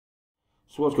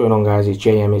So what's going on, guys? It's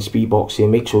JM, it's Speakboxing.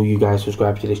 Make sure you guys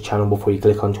subscribe to this channel before you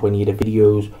click onto any of the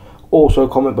videos. Also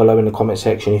comment below in the comment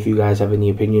section if you guys have any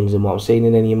opinions on what I'm saying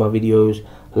in any of my videos.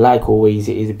 Like always,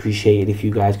 it is appreciated if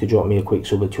you guys could drop me a quick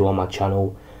sub or two on my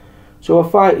channel. So a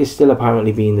fight is still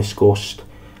apparently being discussed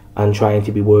and trying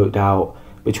to be worked out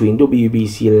between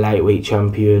WBC lightweight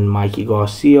champion Mikey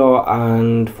Garcia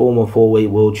and former 4-weight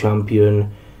world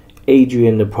champion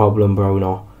Adrien "The Problem"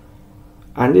 Broner.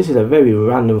 And this is a very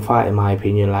random fight in my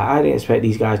opinion. Like, I didn't expect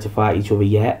these guys to fight each other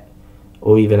yet,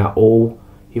 or even at all.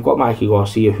 You've got Mikey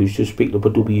Garcia, who's just picked up a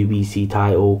WBC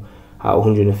title at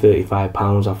 135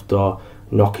 pounds after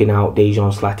knocking out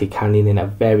Dejan Zlaticanin in a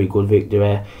very good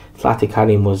victory.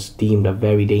 Zlaticanin was deemed a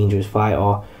very dangerous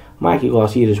fighter. Mikey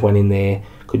Garcia just went in there,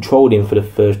 controlled him for the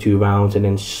first 2 rounds, and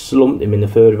then slumped him in the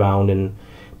 3rd round, and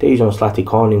Dejan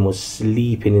Zlaticanin was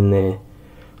sleeping in there.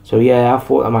 So yeah, I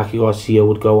thought that Mikey Garcia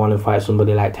would go on and fight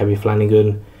somebody like Terry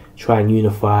Flanagan, try and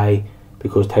unify,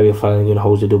 because Terry Flanagan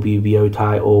holds the WBO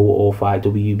title, or fight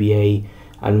WBA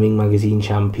and Ring Magazine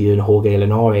champion Jorge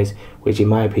Linares, which in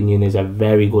my opinion is a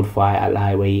very good fight at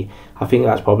lightweight. I think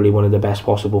that's probably one of the best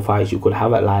possible fights you could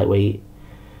have at lightweight.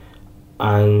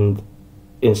 And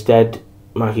instead,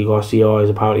 Mikey Garcia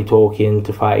is apparently talking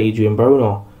to fight Adrien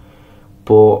Broner.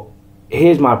 But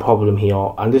here's my problem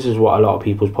here, and this is what a lot of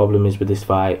people's problem is with this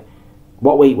fight.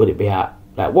 What weight would it be at?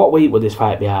 Like, what weight would this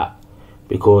fight be at?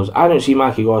 Because I don't see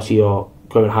Mikey Garcia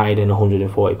going higher than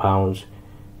 140 pounds.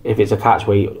 If it's a catch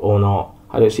weight or not,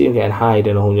 I don't see him getting higher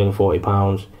than 140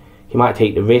 pounds. He might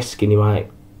take the risk and he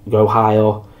might go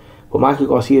higher. But Mikey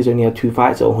Garcia's only had 2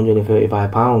 fights at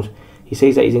 135 pounds. He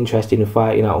says that he's interested in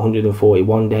fighting at 140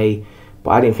 one day,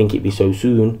 but I didn't think it'd be so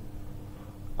soon.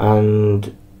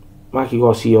 And Mikey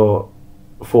Garcia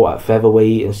fought at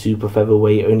featherweight and super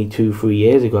featherweight only 2-3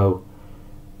 years ago.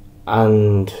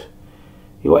 And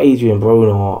you got Adrien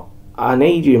Broner, and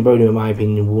Adrien Broner in my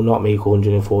opinion will not make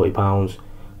 140 pounds.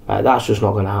 Like, that's just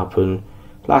not going to happen.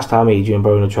 Last time Adrien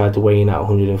Broner tried to weigh in at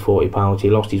 140 pounds,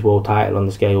 he lost his world title on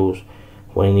the scales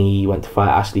when he went to fight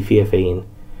Ashley Theophane.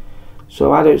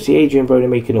 So I don't see Adrien Broner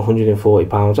making 140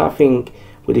 pounds. I think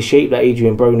with the shape that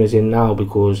Adrien Broner's in now,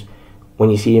 because when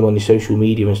you see him on the social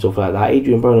media and stuff like that,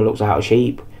 Adrien Broner looks out of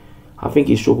shape. I think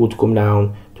he struggled to come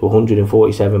down to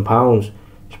 147 pounds,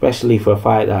 especially for a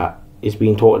fight that is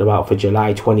being talked about for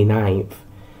July 29th.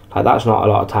 Like, that's not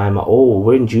a lot of time at all.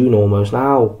 We're in June almost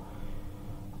now.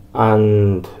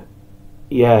 And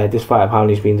yeah, this fight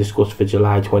apparently is being discussed for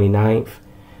July 29th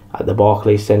at the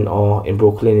Barclays Center in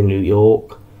Brooklyn in New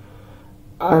York.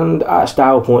 And at a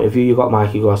style point of view, you've got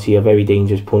Mikey Garcia, a very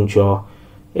dangerous puncher.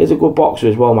 He's a good boxer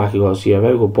as well, Mikey Garcia, a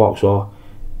very good boxer.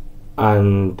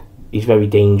 And he's very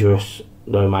dangerous,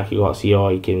 though, Mikey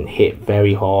Garcia. He can hit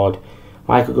very hard.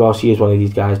 Mikey Garcia is one of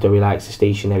these guys that likes a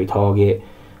stationary target.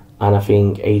 And I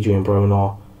think Adrien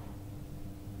Broner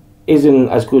isn't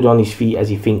as good on his feet as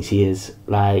he thinks he is.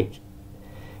 Like,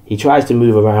 he tries to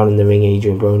move around in the ring,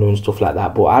 Adrien Broner, and stuff like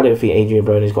that. But I don't think Adrien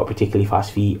Broner's got particularly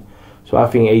fast feet. So I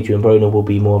think Adrien Broner will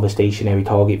be more of a stationary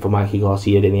target for Mikey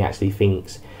Garcia than he actually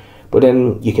thinks. But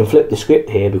then you can flip the script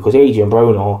here, because Adrien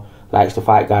Broner likes to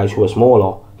fight guys who are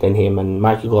smaller than him, and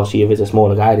Mikey Garcia is a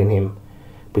smaller guy than him.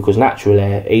 Because naturally,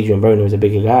 Adrien Broner is a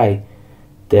bigger guy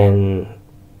than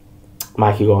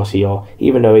Mikey Garcia.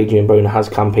 Even though Adrien Broner has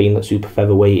campaigned at super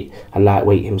featherweight and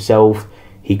lightweight himself,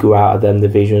 he grew out of them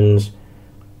divisions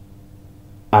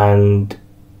and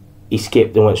he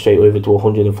skipped and went straight over to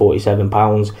 147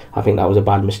 pounds. I think that was a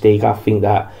bad mistake. I think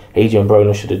that Adrien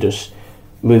Broner should have just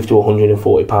moved to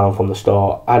 140 pounds from the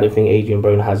start. I don't think Adrien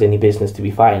Broner has any business to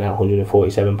be fighting at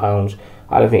 147 pounds.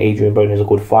 I don't think Adrien Broner is a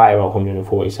good fighter at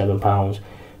 147 pounds,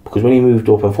 because when he moved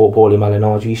up and fought Paulie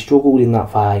Malignaggi, he struggled in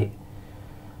that fight.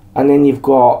 And then you've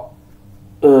got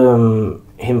him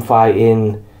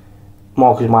fighting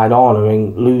Marcus Maidana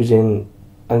and losing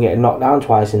and getting knocked down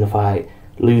twice in the fight,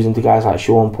 losing to guys like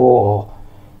Sean Porter.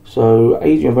 So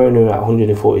Adrien Broner at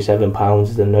 147 pounds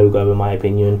is a no-go in my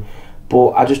opinion.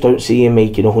 But I just don't see him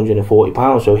making 140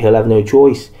 pounds, so he'll have no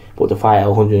choice but to fight at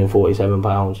 147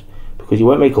 pounds. Because he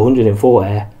won't make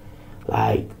 140.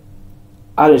 Like,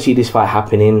 I don't see this fight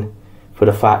happening for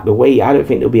the fact the weight. I don't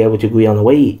think they'll be able to agree on the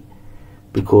weight.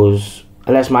 Because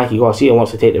unless Mikey Garcia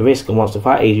wants to take the risk and wants to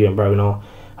fight Adrien Broner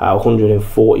at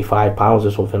 145 pounds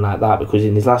or something like that. Because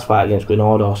in his last fight against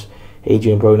Granados,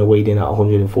 Adrien Broner weighed in at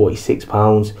 146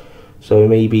 pounds. So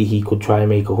maybe he could try and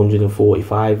make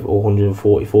 145 or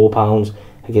 144 pounds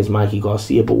against Mikey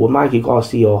Garcia. But would Mikey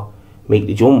Garcia make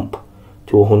the jump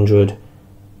to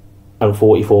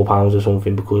 144 pounds or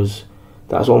something? Because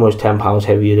that's almost 10 pounds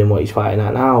heavier than what he's fighting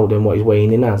at now, than what he's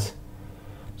weighing in as.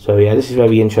 So yeah, this is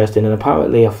very interesting. And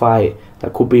apparently a fight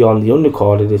that could be on the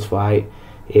undercard of this fight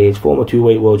is former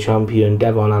 2-weight world champion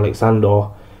Devon Alexander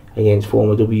against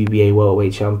former WBA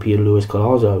welterweight champion Luis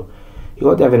Collazo. You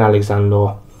got Devon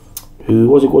Alexander, who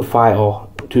was a good fighter,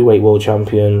 2-weight world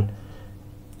champion,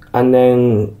 and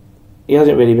then he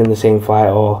hasn't really been the same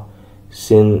fighter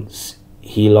since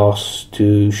he lost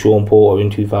to Sean Porter in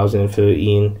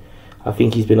 2013. I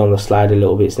think he's been on the slide a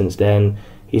little bit since then.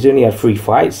 He's only had 3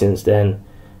 fights since then.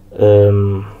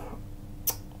 Devon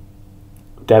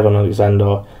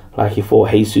Alexander, like, he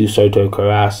fought Jesus Soto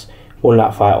Karass, won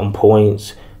that fight on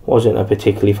points. Wasn't a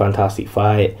particularly fantastic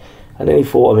fight. And then he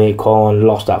fought Amir Khan,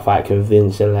 lost that fight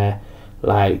convincingly.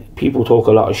 Like, people talk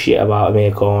a lot of shit about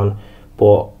Amir Khan,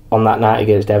 but on that night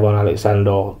against Devon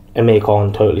Alexander, Amir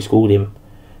Khan totally schooled him.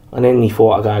 And then he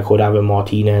fought a guy called Aaron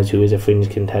Martinez, who is a fringe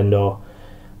contender,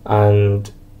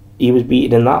 and he was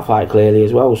beaten in that fight clearly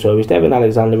as well. So it's Devon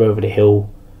Alexander over the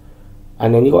hill.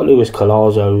 And then you got Luis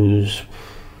Collazo, who's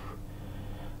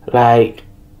like,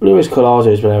 Luis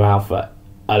Collazo's been around for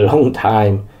a long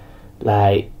time.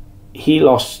 Like, he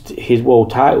lost his world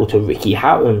title to Ricky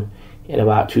Hatton in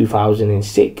about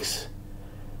 2006.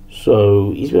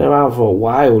 So he's been around for a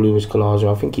while, Luis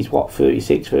Collazo. I think he's, what,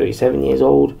 36, 37 years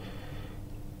old.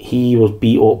 He was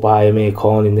beat up by Amir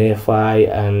Khan in their fight,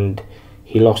 and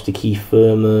he lost to Keith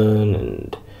Thurman.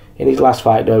 And in his last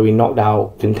fight, though, he knocked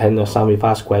out contender Sammy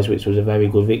Vasquez, which was a very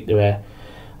good victory.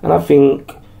 And I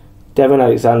think Devon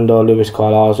Alexander, Luis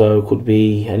Collazo could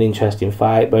be an interesting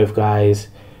fight. Both guys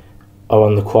are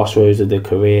on the crossroads of their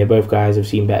career. Both guys have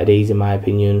seen better days, in my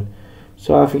opinion.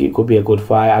 So I think it could be a good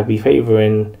fight. I'd be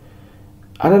favouring...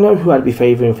 I don't know who I'd be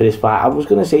favouring for this fight. I was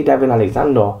going to say Devon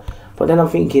Alexander, but then I'm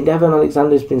thinking Devon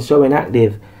Alexander's been so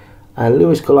inactive, and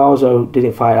Luis Collazo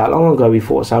didn't fight that long ago. He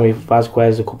fought Sammy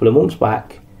Vasquez a couple of months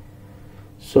back.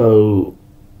 So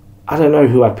I don't know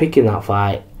who I'd pick in that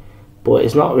fight, but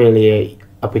it's not really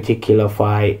a particular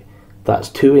fight that's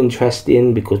too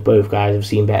interesting because both guys have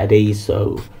seen better days.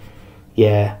 So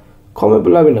yeah, comment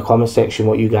below in the comment section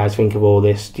what you guys think of all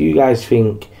this. Do you guys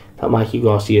think that Mikey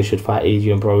Garcia should fight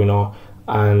Adrien Broner,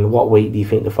 and what weight do you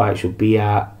think the fight should be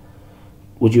at?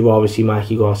 Would you rather see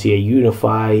Mikey Garcia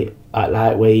unify at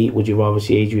lightweight? Would you rather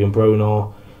see Adrien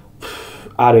Broner?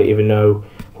 I don't even know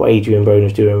what Adrien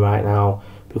Broner's doing right now,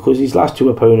 because his last 2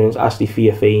 opponents, Ashley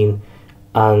Fiafane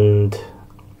and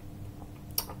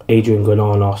Adrian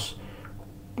Granados,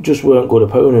 just weren't good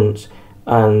opponents.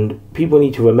 And people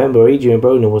need to remember Adrien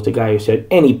Broner was the guy who said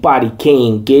anybody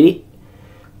can get it,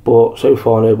 but so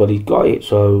far nobody's got it.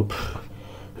 So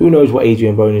who knows what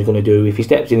Adrien Broner is going to do if he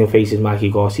steps in and faces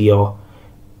Mikey Garcia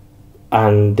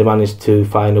and they manage to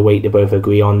find a weight they both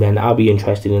agree on. Then I'll be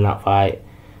interested in that fight.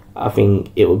 I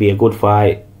think it will be a good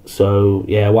fight. So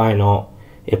yeah, why not?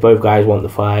 If both guys want the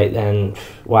fight, then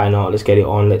why not? Let's get it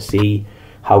on. Let's see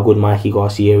how good Mikey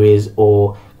Garcia is,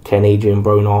 or can Adrien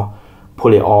Broner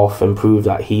pull it off and prove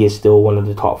that he is still one of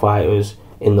the top fighters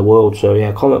in the world. So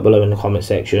yeah, comment below in the comment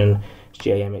section. It's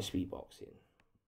JM at Speakboxing.